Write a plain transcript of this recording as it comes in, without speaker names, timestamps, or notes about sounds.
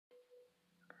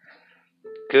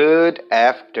Good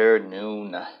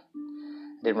afternoon. I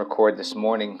didn't record this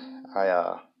morning.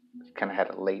 I kind of had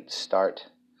a late start.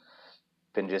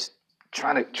 Been just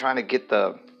trying to get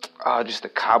the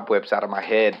cobwebs out of my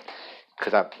head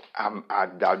because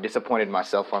I disappointed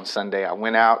myself on Sunday. I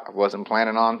went out. I wasn't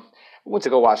planning on. I went to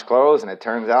go wash clothes, and it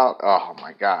turns out, oh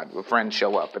my God, the friends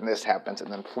show up, and this happens, and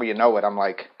then before you know it, I'm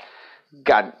like,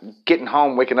 God, getting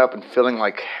home, waking up, and feeling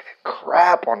like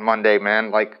crap on Monday,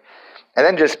 man. Like, and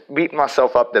then just beating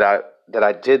myself up that I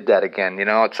did that again. You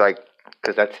know, it's like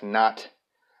because that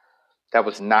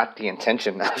was not the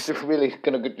intention. I was really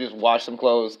gonna just wash some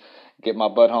clothes, get my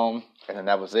butt home, and then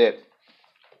that was it.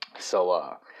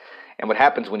 So, and what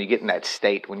happens when you get in that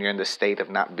state, when you're in the state of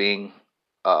not being,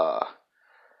 uh,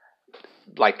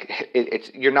 it's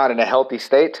you're not in a healthy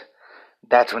state.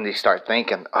 That's when you start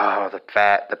thinking, oh, the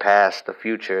past, the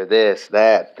future, this,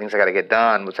 that, things I got to get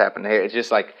done. What's happening here? It's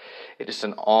just like, it's just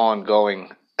an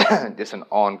ongoing, just an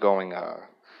ongoing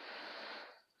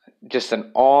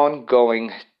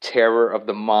terror of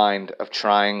the mind of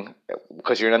trying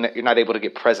because you're not able to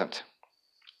get present.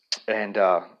 And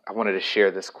I wanted to share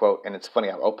this quote, and it's funny.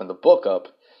 I opened the book up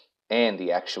and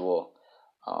the actual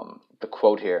the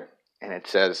quote here, and it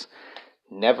says,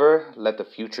 "Never let the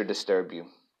future disturb you.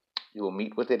 You will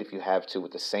meet with it if you have to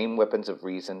with the same weapons of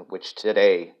reason which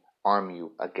today arm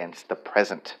you against the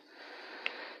present."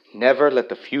 Never let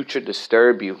the future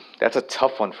disturb you. That's a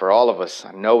tough one for all of us.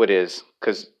 I know it is,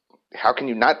 because how can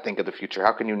you not think of the future?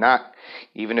 How can you not,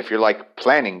 even if you're like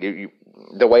planning,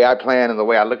 the way I plan and the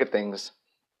way I look at things,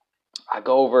 I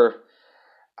go over,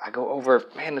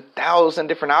 man, 1,000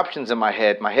 different options in my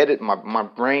head. My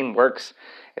brain works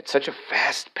at such a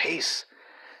fast pace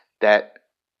that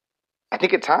I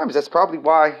think at times that's probably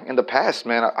why in the past,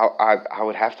 man, I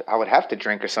would have to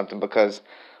drink or something because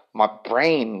my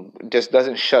brain just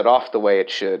doesn't shut off the way it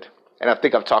should. And I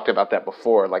think I've talked about that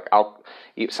before. Like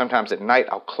sometimes at night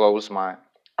I'll close my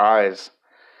eyes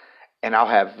and I'll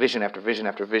have vision after vision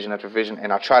after vision after vision,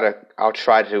 and I'll start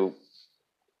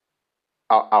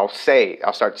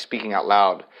speaking out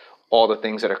loud all the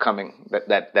things that are coming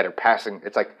that are passing.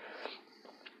 It's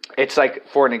like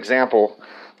for an example,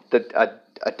 a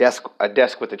desk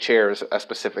with a chair is a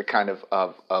specific kind of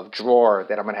drawer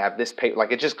that I'm gonna have this paper.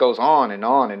 Like it just goes on and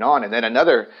on and on, and then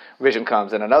another vision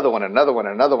comes, and another one, another one,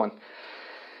 another one,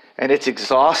 and it's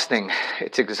exhausting.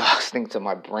 It's exhausting to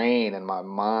my brain and my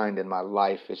mind and my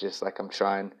life. It's just like I'm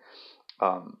trying.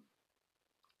 Um,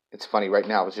 it's funny right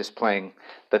now. I was just playing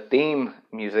the theme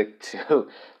music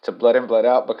to Blood In Blood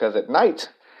Out because at night,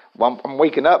 I'm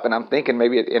waking up and I'm thinking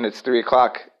and it's 3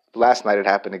 o'clock. Last night it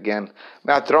happened again.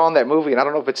 Now I throw on that movie and I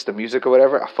don't know if it's the music or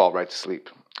whatever. I fall right to sleep.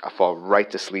 I fall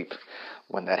right to sleep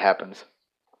when that happens.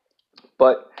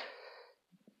 But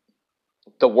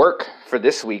the work for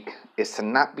this week is to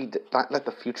not let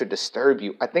the future disturb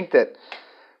you. I think that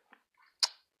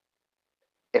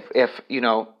if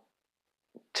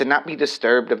to not be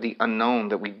disturbed of the unknown,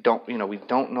 that we don't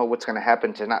know what's going to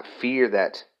happen, to not fear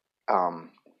that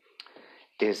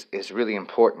is really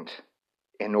important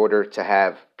in order to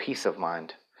have peace of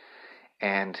mind,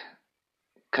 and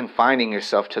confining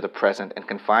yourself to the present and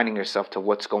confining yourself to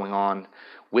what's going on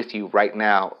with you right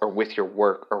now, or with your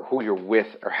work, or who you're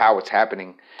with, or how it's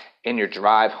happening in your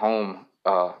drive home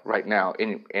right now,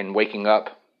 in waking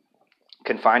up.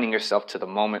 Confining yourself to the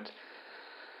moment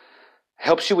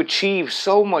helps you achieve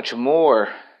so much more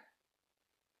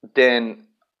than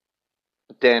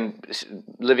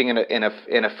living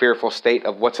in a fearful state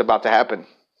of what's about to happen.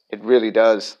 It really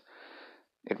does.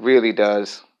 It really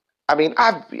does. I mean,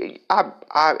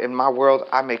 I in my world,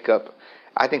 I make up.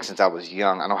 I think since I was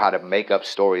young, I know how to make up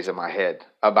stories in my head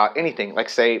about anything. Like,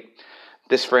 say,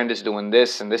 this friend is doing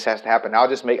this and this has to happen. I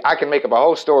can make up a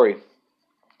whole story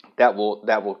that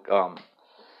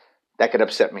could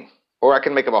upset me, or I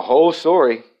can make up a whole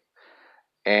story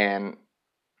and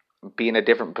be in a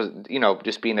different,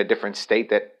 just be in a different state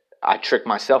that I trick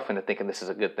myself into thinking this is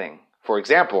a good thing. For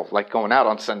example, like going out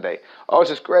on Sunday. Oh,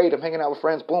 it's just great. I'm hanging out with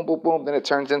friends. Boom, boom, boom. Then it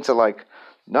turns into like,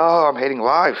 no, I'm hating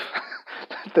life.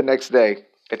 The next day,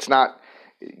 it's not.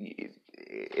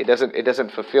 It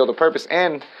doesn't fulfill the purpose.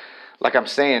 And like I'm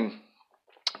saying,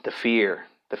 the fear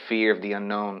of the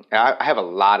unknown. I have a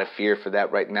lot of fear for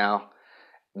that right now,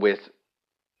 with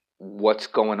what's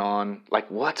going on.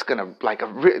 Like what's gonna like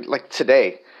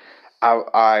today.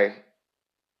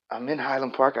 I'm in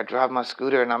Highland Park. I drive my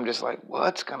scooter, and I'm just like,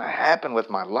 what's going to happen with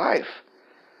my life?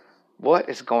 What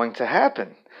is going to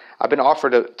happen? I've been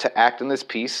offered to act in this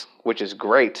piece, which is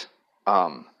great.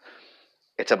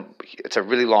 It's a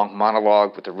really long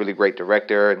monologue with a really great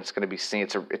director, and it's going to be seen.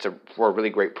 It's for a really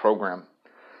great program.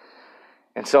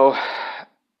 And so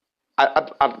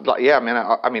Yeah,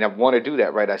 man. I mean, I want to do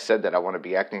that, right? I said that I want to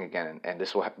be acting again, and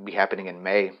this will be happening in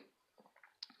May.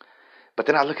 But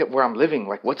then I look at where I'm living.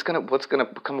 Like, what's gonna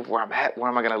become of where I'm at?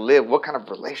 Where am I gonna live? What kind of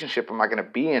relationship am I gonna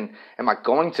be in? Am I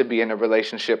going to be in a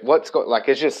relationship? Like?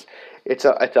 It's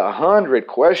a hundred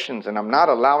questions, and I'm not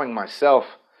allowing myself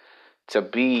to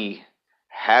be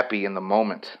happy in the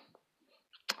moment.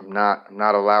 I'm not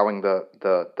allowing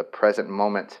the present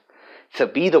moment to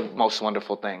be the most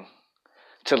wonderful thing.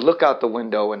 To look out the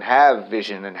window and have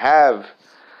vision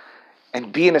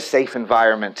and be in a safe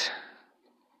environment.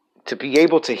 To be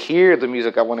able to hear the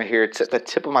music I want to hear. It's at the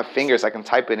tip of my fingers. I can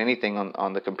type in anything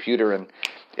on the computer and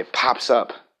it pops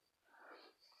up.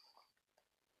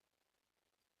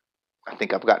 I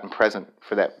think I've gotten present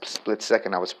for that split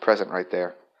second. I was present right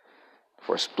there.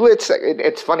 For a split second.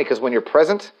 It's funny because when you're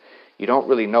present, you don't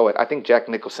really know it. I think Jack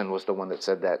Nicholson was the one that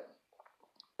said that.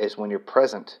 Is when you're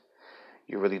present,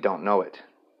 you really don't know it.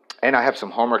 And I have some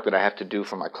homework that I have to do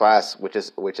for my class, which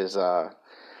is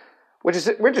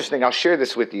interesting. I'll share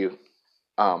this with you.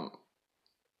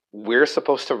 We're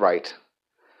supposed to write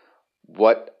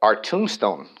what our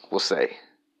tombstone will say.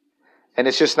 And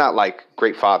it's just not like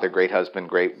great father, great husband,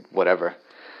 great whatever.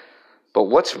 But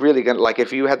what's really going to, like,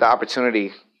 if you had the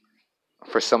opportunity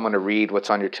for someone to read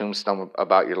what's on your tombstone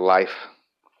about your life,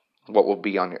 what will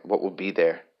be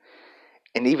there?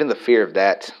 And even the fear of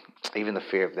that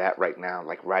right now,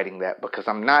 like writing that, because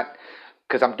I'm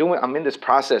in this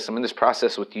process. I'm in this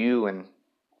process with you, and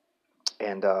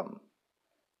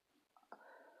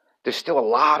there's still a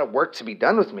lot of work to be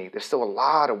done with me. There's still a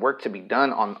lot of work to be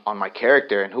done on my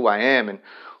character and who I am and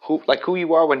who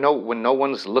you are when no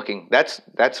one's looking. That's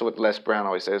what Les Brown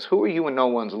always says. Who are you when no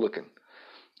one's looking?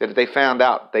 That if they found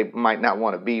out, they might not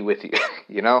want to be with you,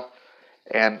 you know?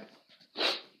 And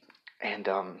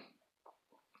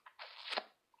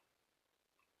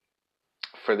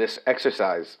for this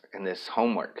exercise and this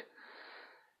homework,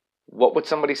 what would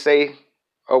somebody say,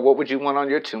 or what would you want on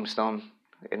your tombstone?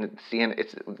 And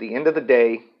it's the end of the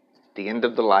day, the end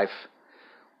of the life.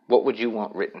 What would you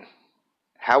want written?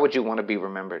 How would you want to be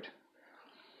remembered?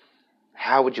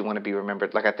 How would you want to be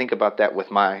remembered? Like, I think about that with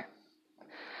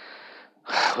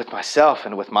myself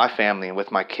and with my family and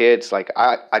with my kids. Like,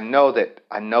 I know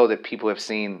that people have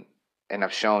seen and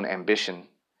have shown ambition,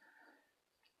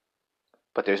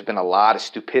 but there's been a lot of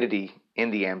stupidity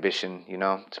in the ambition. You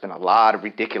know, it's been a lot of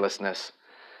ridiculousness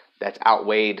that's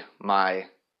outweighed my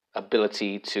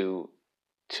ability to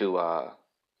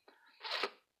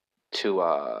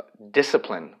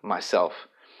discipline myself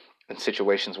in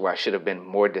situations where I should have been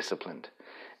more disciplined,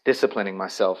 disciplining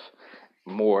myself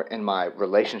more in my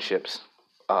relationships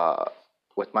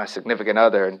with my significant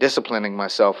other, and disciplining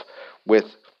myself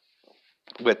with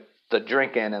the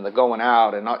drinking and the going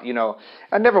out, and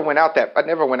I never went out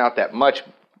that much.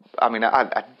 I mean,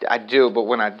 I do, but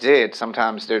when I did,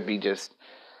 sometimes there'd be just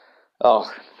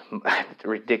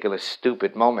ridiculous,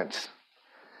 stupid moments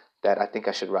that I think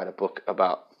I should write a book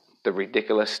about. The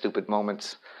ridiculous, stupid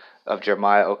moments of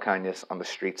Jeremiah Ocañas on the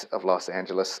streets of Los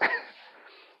Angeles.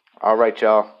 All right,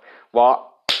 y'all.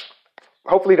 Well,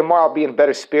 hopefully tomorrow I'll be in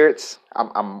better spirits.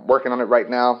 I'm working on it right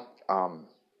now.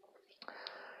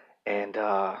 And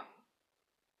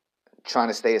trying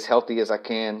to stay as healthy as I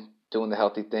can, doing the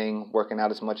healthy thing, working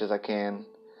out as much as I can.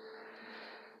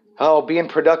 Oh, being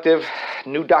productive.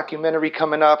 New documentary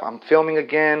coming up. I'm filming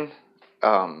again.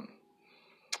 And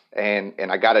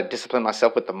I gotta discipline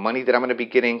myself with the money that I'm gonna be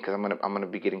getting, because I'm gonna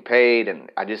be getting paid,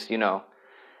 and I just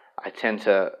I tend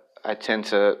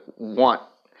to want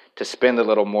to spend a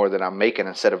little more than I'm making,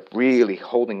 instead of really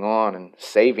holding on and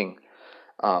saving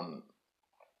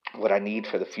what I need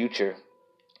for the future.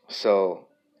 So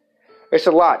it's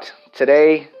a lot.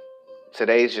 Today's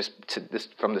just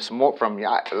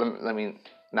let me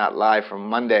not lie, from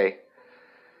Monday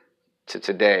to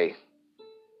today,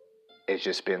 it's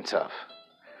just been tough.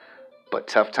 But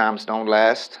tough times don't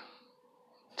last.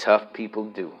 Tough people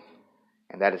do.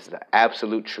 And that is the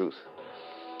absolute truth.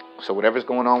 So whatever's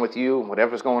going on with you,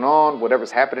 whatever's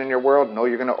happening in your world, know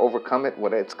you're going to overcome it.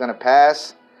 It's going to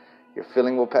pass. Your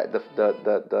feeling will pass.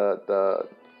 The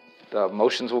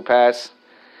emotions will pass.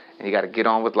 And you got to get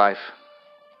on with life.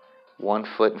 One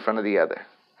foot in front of the other.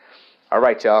 All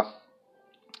right, y'all.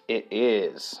 It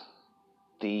is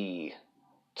the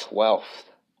 12th.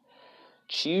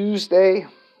 Tuesday,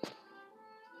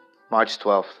 March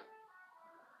 12th.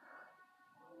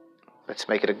 Let's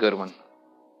make it a good one.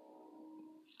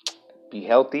 Be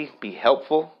healthy, be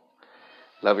helpful,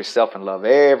 love yourself, and love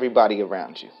everybody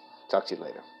around you. Talk to you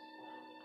later.